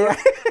swim. Yeah.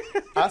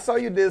 I saw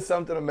you did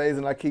something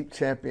amazing. I keep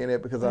championing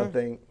it because I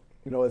think,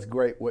 it's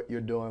great what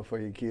you're doing for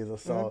your kids. I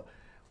saw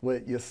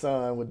with your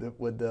son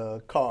with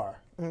the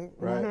car,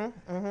 right?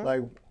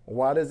 Like,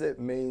 why does it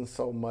mean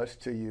so much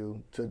to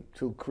you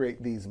to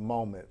create these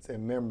moments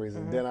and memories?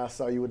 And then I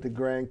saw you with the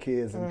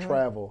grandkids and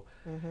travel.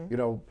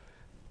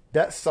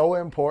 That's so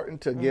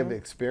important to give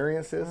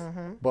experiences,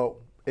 but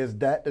is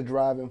that the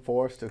driving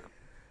force to?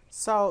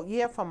 So,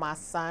 for my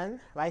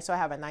son, right? So I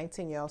have a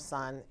 19-year-old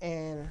son,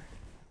 and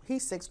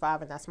he's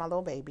 6'5", and that's my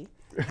little baby,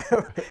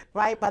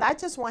 right? But I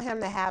just want him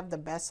to have the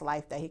best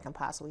life that he can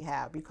possibly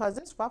have because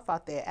it's rough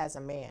out there as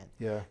a man.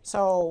 Yeah.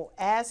 So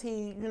as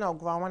he,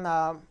 growing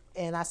up,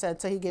 and I said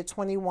until he get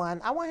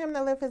 21, I want him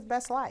to live his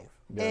best life.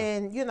 Yeah.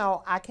 And,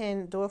 I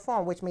can do it for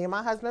him, which me and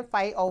my husband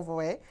fight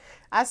over it.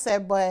 I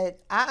said, but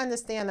I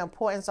understand the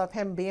importance of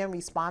him being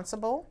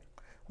responsible,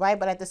 right?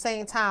 But at the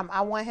same time,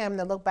 I want him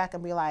to look back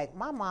and be like,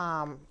 my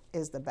mom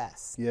is the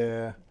best.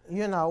 Yeah.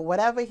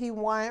 Whatever he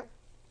want,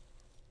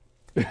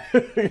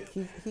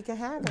 he can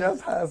have it.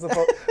 That's how it's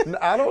supposed.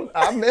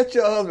 I met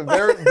your husband,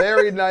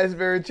 very nice,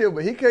 very chill,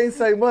 but he can't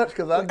say much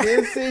because I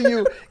did see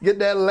you get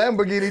that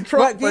Lamborghini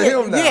truck for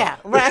him now. Yeah,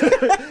 right.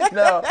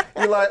 Now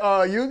you're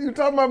like, you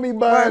talking about me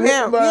buying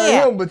him,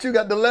 but you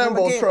got the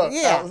Lambo truck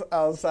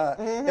outside.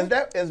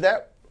 Is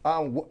that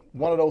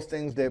one of those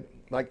things that,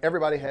 like,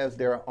 everybody has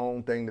their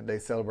own thing that they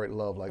celebrate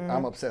love? Like,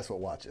 I'm obsessed with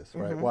watches,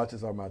 right?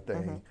 Watches are my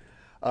thing.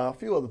 A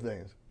few other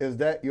things. Is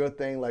that your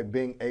thing, like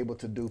being able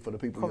to do for the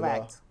people you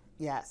love?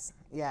 Yes.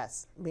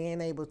 Being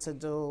able to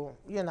do,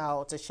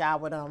 to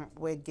shower them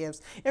with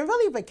gifts. And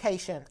really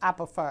vacation, I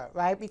prefer,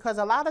 right? Because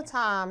a lot of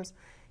times,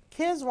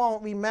 kids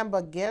won't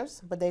remember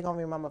gifts, but they're going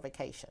to remember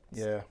vacations.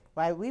 Yeah.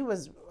 Right?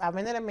 I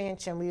rented a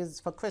mansion.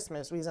 For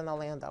Christmas. We was in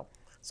Orlando.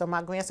 So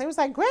my grandson was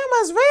like,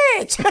 Grandma's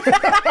rich.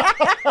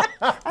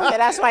 I said,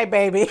 that's right,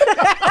 baby.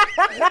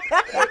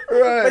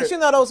 Right.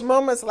 But those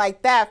moments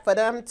like that, for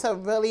them to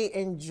really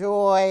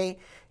enjoy,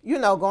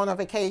 going on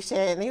vacation.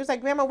 And he was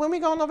like, Grandma, when we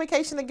going on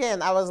vacation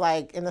again? I was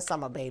like, in the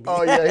summer, baby.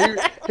 Oh,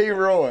 yeah, he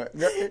ruined.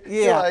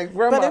 Yeah. Like,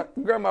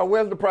 Grandma,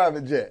 where's the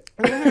private jet?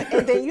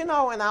 And then,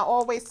 and I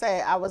always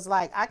say, I was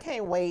like, I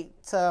can't wait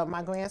till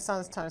my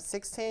grandsons turn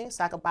 16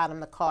 so I can buy them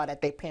the car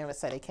that their parents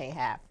said they can't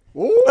have.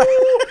 Ooh.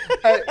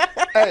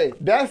 hey,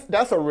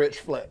 that's a rich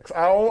flex.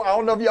 I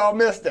don't know if y'all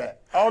missed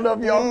that.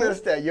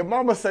 Your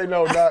mama say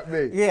no, not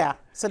me. Yeah.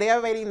 So they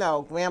already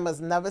know.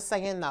 Grandma's never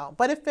saying no.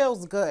 But it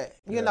feels good,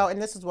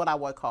 and this is what I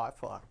work hard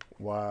for.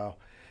 Wow.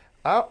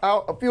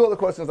 A few other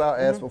questions I'll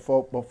ask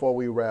before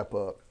we wrap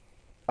up.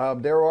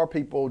 There are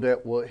people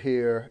that will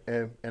hear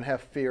and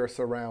have fear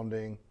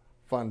surrounding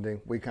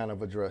funding. We kind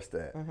of addressed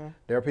that.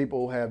 There are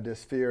people who have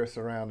this fear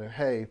surrounding,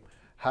 hey,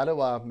 how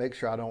do I make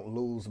sure I don't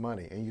lose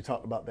money? And you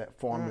talked about that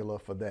formula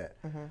for that.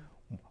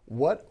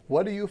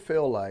 What do you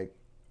feel like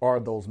are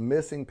those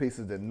missing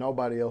pieces that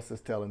nobody else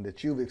is telling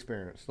that you've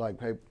experienced? Like,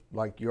 hey,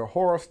 like your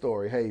horror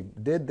story, hey,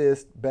 did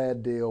this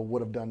bad deal,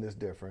 would have done this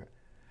different.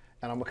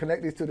 And I'm gonna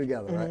connect these two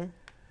together, right?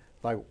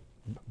 Like,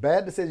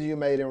 bad decision you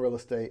made in real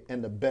estate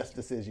and the best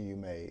decision you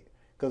made.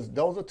 Because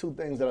those are two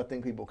things that I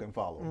think people can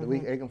follow.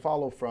 They can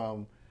follow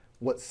from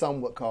what some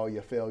would call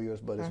your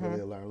failures, but it's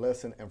really a learned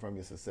lesson, and from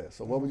your success.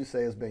 So what would you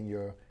say has been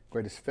your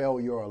greatest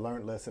failure or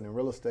learned lesson in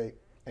real estate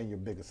and your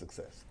biggest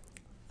success?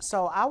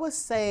 So I would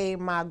say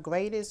my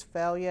greatest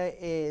failure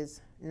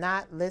is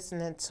not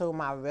listening to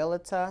my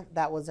realtor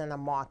that was in a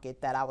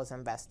market that I was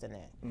investing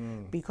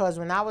in. Because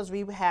when I was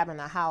rehabbing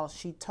a house,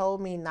 she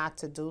told me not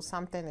to do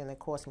something, and it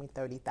cost me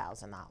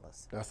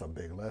 $30,000. That's a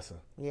big lesson.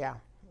 Yeah.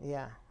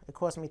 It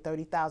cost me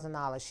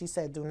 $30,000. She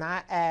said, do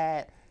not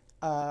add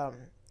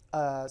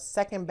a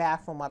second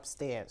bathroom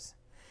upstairs.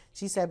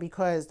 She said,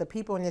 because the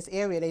people in this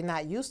area, they're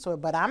not used to it.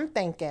 But I'm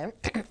thinking,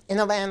 in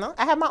Atlanta,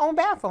 I have my own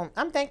bathroom.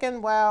 I'm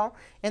thinking, well,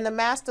 in the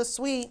master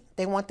suite,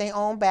 they want their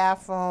own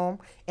bathroom,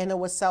 and it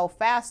would sell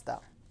faster.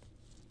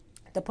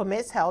 The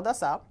permits held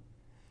us up.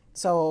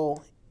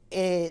 So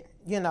the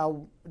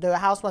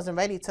house wasn't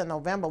ready till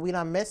November. We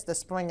done missed the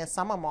spring and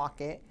summer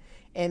market.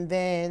 And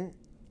then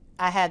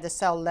I had to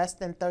sell less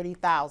than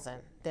 $30,000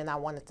 than I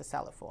wanted to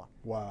sell it for.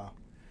 Wow.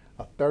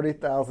 A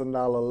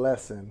 $30,000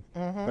 lesson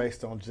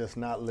based on just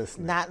not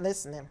listening. Not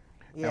listening,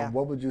 yeah. And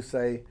what would you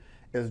say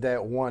is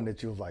that one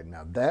that you was like,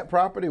 now that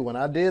property, when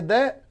I did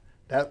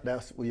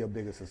that's your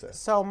biggest success?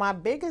 So my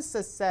biggest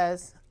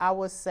success, I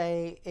would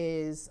say,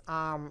 is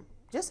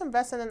just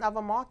investing in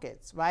other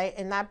markets, right?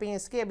 And not being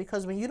scared,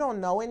 because when you don't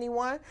know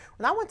anyone,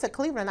 when I went to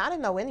Cleveland, I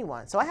didn't know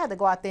anyone. So I had to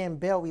go out there and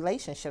build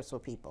relationships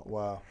with people.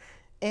 Wow.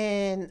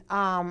 And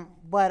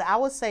but I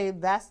would say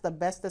that's the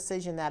best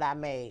decision that I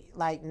made.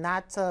 Like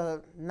not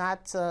to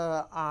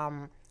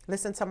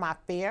listen to my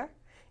fear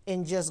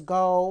and just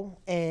go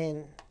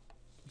and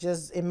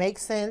it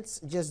makes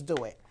sense, just do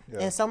it. Yeah.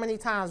 And so many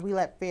times we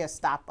let fear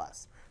stop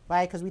us,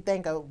 right? Because we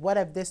think of, what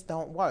if this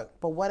don't work?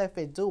 But what if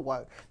it do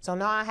work? So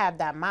now I have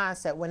that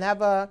mindset.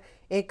 Whenever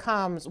it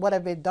comes, what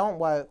if it don't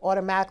work?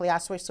 Automatically I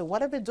switch to,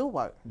 what if it do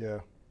work?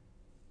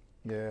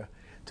 Yeah.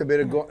 To be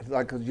able to go,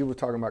 like, because you were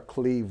talking about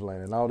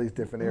Cleveland and all these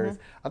different areas.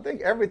 I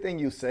think everything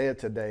you said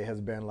today has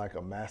been like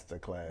a master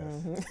class.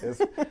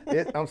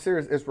 I'm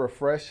serious. It's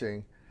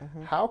refreshing.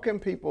 How can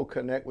people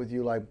connect with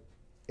you? Like,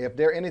 if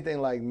they're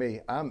anything like me,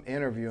 I'm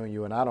interviewing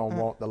you and I don't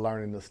want the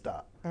learning to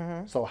stop.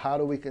 So how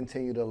do we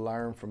continue to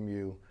learn from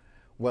you,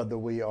 whether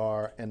we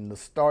are in the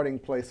starting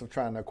place of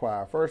trying to acquire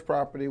our first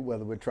property,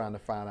 whether we're trying to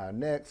find our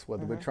next,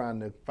 whether we're trying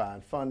to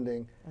find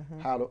funding?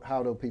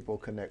 How do people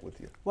connect with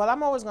you? Well,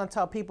 I'm always going to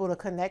tell people to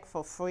connect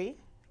for free,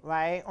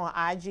 right? On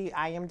IG,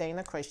 I am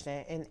Dana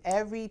Christian. And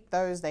every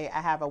Thursday, I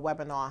have a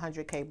webinar,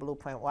 100K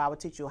Blueprint, where I will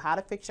teach you how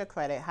to fix your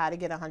credit, how to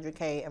get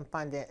 100K in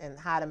funding, and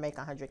how to make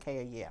 100K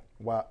a year.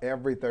 Wow,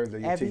 every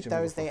Thursday you're teaching people for free?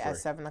 Every Thursday at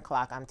 7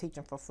 o'clock, I'm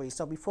teaching for free.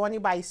 So before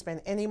anybody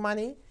spend any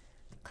money,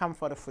 come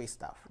for the free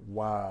stuff.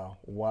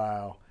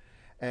 Wow.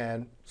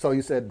 And so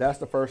you said that's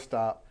the first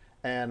stop,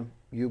 and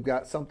you've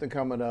got something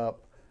coming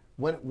up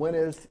When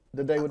is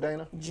the Day with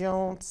Dana?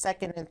 June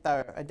 2nd and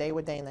 3rd, A Day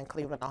with Dana in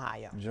Cleveland,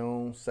 Ohio.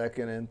 June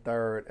 2nd and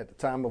 3rd. At the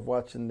time of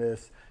watching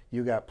this,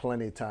 you got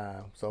plenty of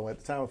time. So at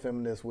the time of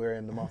filming this, we're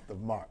in the month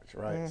of March,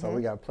 right? So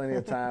we got plenty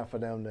of time for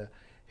them to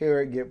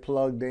hear it, get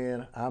plugged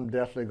in. I'm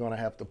definitely going to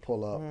have to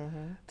pull up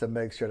to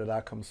make sure that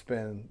I come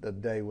spend the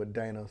day with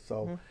Dana.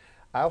 So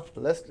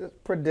let's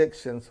just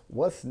predictions.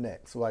 What's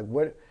next? Like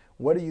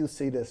what do you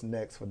see that's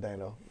next for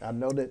Dana? I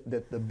know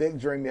that the big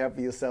dream you have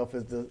for yourself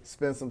is to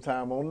spend some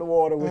time on the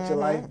water with your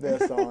life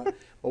vest on.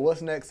 But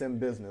what's next in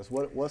business?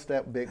 What's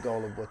that big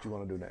goal of what you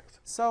want to do next?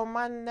 So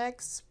my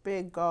next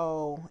big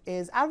goal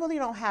is, I really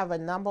don't have a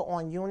number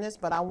on units,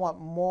 but I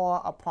want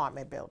more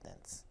apartment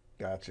buildings.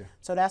 Gotcha.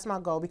 So that's my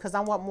goal, because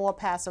I want more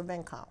passive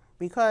income,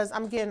 because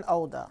I'm getting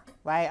older,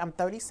 right? I'm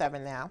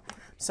 37 now.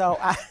 So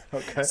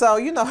so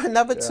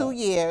another 2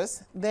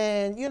 years,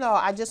 then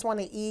I just want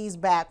to ease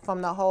back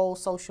from the whole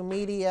social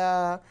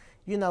media,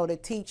 the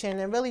teaching,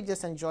 and really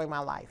just enjoy my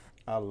life.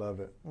 I love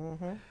it.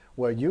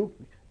 Well,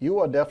 you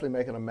are definitely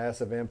making a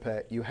massive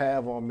impact. You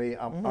have on me.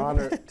 I'm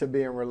honored to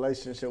be in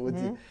relationship with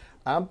you.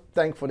 I'm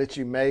thankful that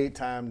you made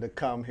time to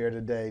come here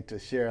today to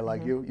share.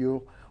 Like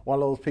you one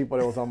of those people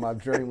that was on my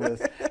dream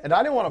list. And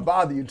I didn't want to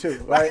bother you too,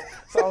 right?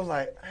 So I was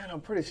like, man,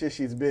 I'm pretty sure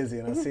she's busy,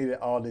 and I see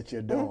all that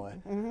you're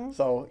doing.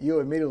 So you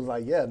immediately was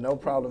like, yeah, no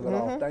problem at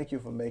all. Thank you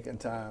for making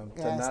time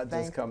to not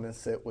just come and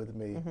sit with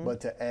me,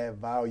 but to add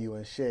value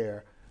and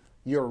share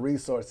your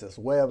resources,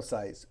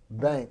 websites,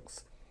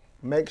 banks.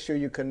 Make sure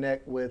you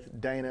connect with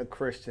Dana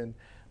Christian,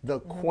 the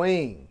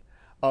queen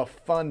of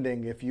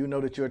funding, if you know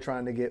that you're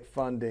trying to get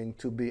funding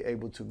to be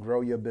able to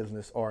grow your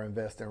business or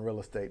invest in real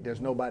estate. There's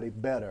nobody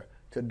better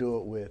to do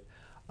it with.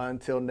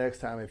 Until next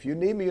time, if you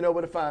need me, you know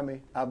where to find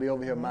me. I'll be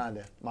over here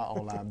minding my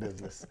online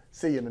business.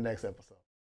 See you in the next episode.